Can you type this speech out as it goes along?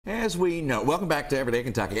As we know, welcome back to Everyday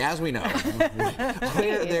Kentucky. As we know,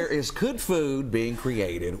 where there is good food being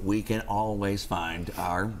created, we can always find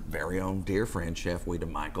our very own dear friend, Chef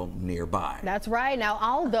Weta Michael, nearby. That's right. Now,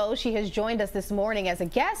 although she has joined us this morning as a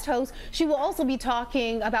guest host, she will also be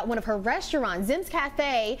talking about one of her restaurants, Zim's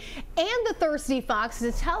Cafe, and the Thirsty Fox,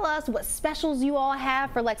 to tell us what specials you all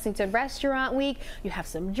have for Lexington Restaurant Week. You have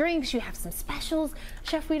some drinks, you have some specials.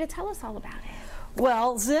 Chef Weta, tell us all about it.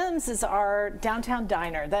 Well, Zim's is our downtown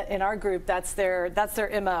diner. That in our group, that's their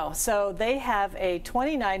MO. So they have a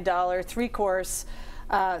 $29 3-course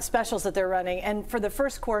specials that they're running, and for the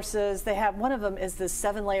first courses, they have one of them is this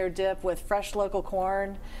 7-layer dip with fresh local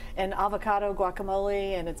corn and avocado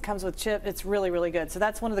guacamole, and it comes with chip. It's really, really good. So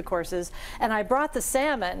that's one of the courses. And I brought the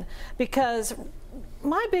salmon because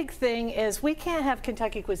my big thing is we can't have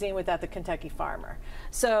Kentucky cuisine without the Kentucky farmer.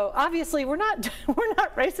 So obviously we're not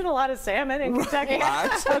raising a lot of salmon in Kentucky.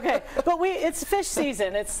 Okay, but it's fish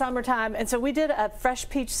season. It's summertime, and so we did a fresh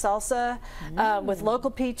peach salsa with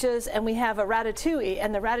local peaches, and we have a ratatouille.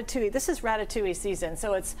 And the ratatouille, this is ratatouille season,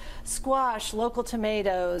 so it's squash, local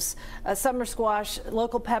tomatoes, summer squash,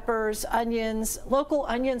 local peppers, onions, local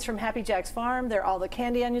onions from Happy Jack's farm. They're all the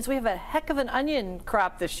candy onions. We have a heck of an onion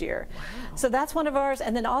crop this year. Wow. So that's one of ours.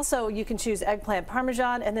 And then also you can choose eggplant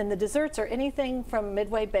parmesan, and then the desserts are anything from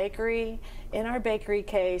Midway Bakery in our bakery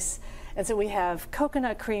case. And so we have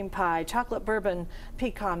coconut cream pie, chocolate bourbon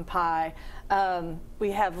pecan pie,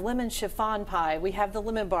 we have lemon chiffon pie, we have the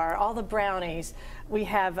lemon bar, all the brownies, we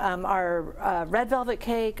have our red velvet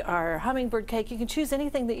cake, our hummingbird cake. You can choose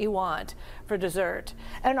anything that you want for dessert.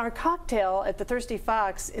 And our cocktail at the Thirsty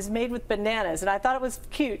Fox is made with bananas, and I thought it was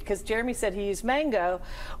cute because Jeremy said he used mango.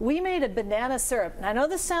 We made a banana syrup, and I know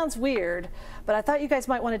this sounds weird, but I thought you guys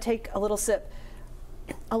might want to take a little sip.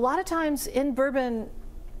 A lot of times in bourbon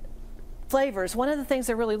flavors, one of the things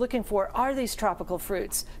they're really looking for are these tropical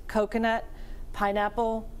fruits: coconut,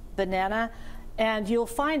 pineapple, banana, and you'll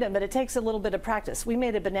find them, but it takes a little bit of practice. We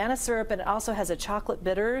made a banana syrup, and it also has a chocolate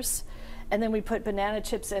bitters, and then we put banana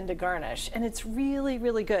chips in to garnish, and it's really,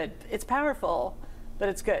 really good. It's powerful, but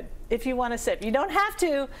it's good if you want to sip. You don't have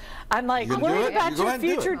to. I'm like worried about your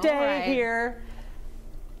future day here.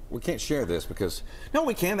 We can't share this because, no,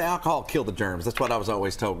 we can. The alcohol killed the germs. That's what I was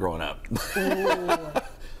always told growing up.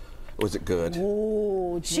 Was it good?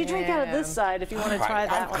 Ooh, she drank out of this side if you want to try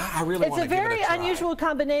that one. I really want to give it a try. It's a very unusual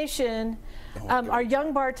combination. Our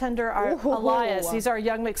young bartender, Elias, he's our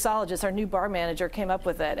young mixologist, our new bar manager, came up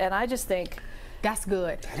with it. And I just think that's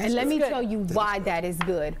good. And let me tell you why that is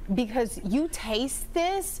good. Because you taste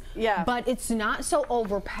this, but it's not so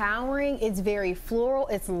overpowering. It's very floral.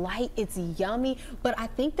 It's light. It's yummy. But I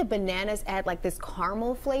think the bananas add like this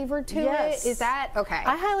caramel flavor to it. Is that okay?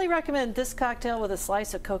 I highly recommend this cocktail with a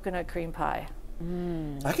slice of coconut cream pie.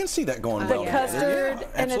 I can see that going well. The custard,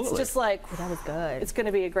 and it's just like, that was good. It's going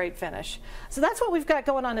to be a great finish. So that's what we've got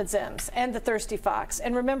going on at Zim's and the Thirsty Fox.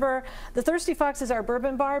 And remember, the Thirsty Fox is our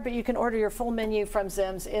bourbon bar, but you can order your full menu from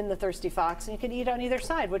Zim's in the Thirsty Fox, and you can eat on either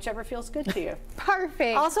side, whichever feels good to you.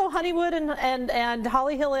 Perfect. Also, Honeywood and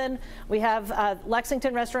Holly Hill Inn, we have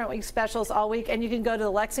Lexington Restaurant Week specials all week, and you can go to the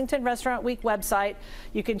Lexington Restaurant Week website.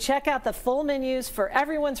 You can check out the full menus for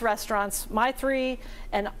everyone's restaurants, my 3,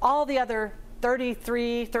 and all the other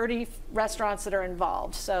 30 restaurants that are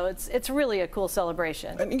involved. So it's really a cool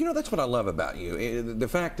celebration. And you know, that's what I love about you. The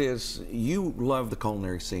fact is, you love the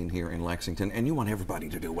culinary scene here in Lexington, and you want everybody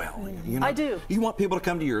to do well. You know, I do. You want people to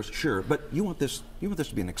come to yours, sure, but you want this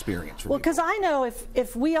to be an experience for people. Well, because I know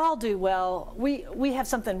if we all do well, we have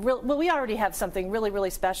something real. Well, we already have something really,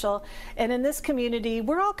 really special. And in this community,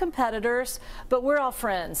 we're all competitors, but we're all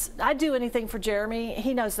friends. I'd do anything for Jeremy.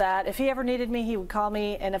 He knows that. If he ever needed me, he would call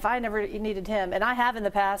me, and if I never needed him, and I have in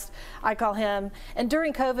the past, I call him. And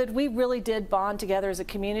during COVID, we really did bond together as a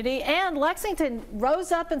community, and Lexington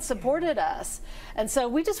rose up and supported us. And so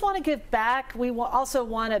we just want to give back. We also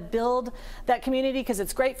want to build that community because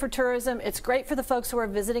it's great for tourism. It's great for the folks who are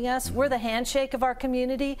visiting us. We're the handshake of our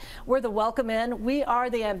community. We're the welcome in. We are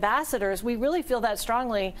the ambassadors. We really feel that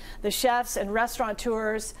strongly. The chefs and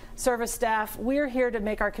restaurateurs, service staff, we're here to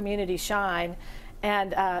make our community shine.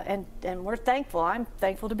 And we're thankful. I'm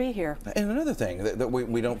thankful to be here. And another thing that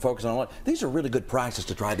we don't focus on a lot, these are really good prices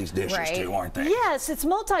to try these dishes too, aren't they? Yes, it's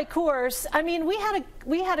multi-course. I mean, we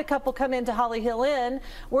had a couple come into Holly Hill Inn.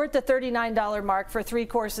 We're at the $39 mark for 3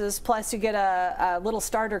 courses, plus you get a little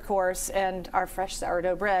starter course and our fresh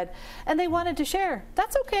sourdough bread. And they wanted to share.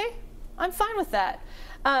 That's okay. I'm fine with that.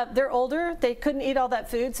 They're older. They couldn't eat all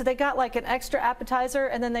that food, so they got like an extra appetizer,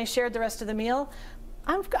 and then they shared the rest of the meal.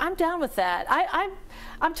 I'm down with that.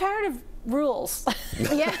 I'm tired of rules.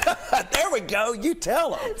 Yeah. There we go. You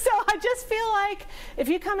tell them. So I just feel like if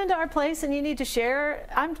you come into our place and you need to share,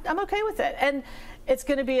 I'm okay with it. And it's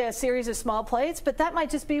going to be a series of small plates, but that might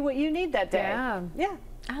just be what you need that day. Yeah. Yeah.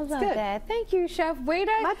 I love that. Thank you, Chef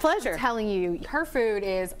Wada. My pleasure. I'm telling you, her food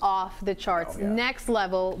is off the charts. Oh, yeah. Next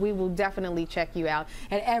level. We will definitely check you out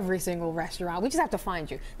at every single restaurant. We just have to find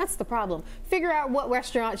you. That's the problem. Figure out what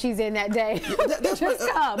restaurant she's in that day.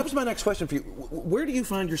 That was my next question for you. Where do you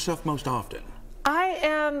find yourself most often?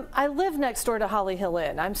 I live next door to Holly Hill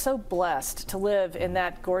Inn. I'm so blessed to live in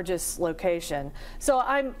that gorgeous location. So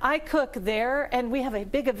I cook there, and we have a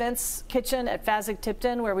big events kitchen at Fazig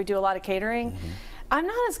Tipton where we do a lot of catering. I'm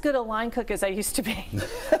not as good a line cook as I used to be,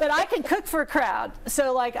 but I can cook for a crowd.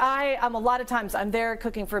 So like I'm a lot of times I'm there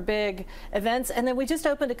cooking for big events, and then we just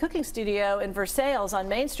opened a cooking studio in Versailles on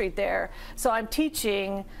Main Street there. So I'm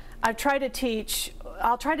teaching. I'll try to teach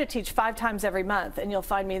 5 times every month, and you'll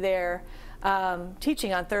find me there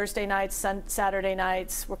teaching on Thursday nights, Saturday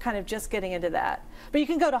nights. We're kind of just getting into that. But you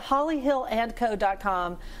can go to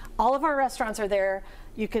hollyhillandco.com. All of our restaurants are there.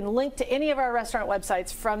 You can link to any of our restaurant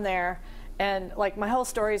websites from there. And like my whole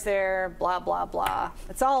story's there, blah, blah, blah.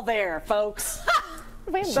 It's all there, folks.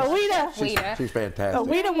 She's fantastic. The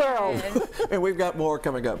Wada world. And we've got more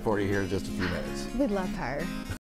coming up for you here in just a few minutes. We love her.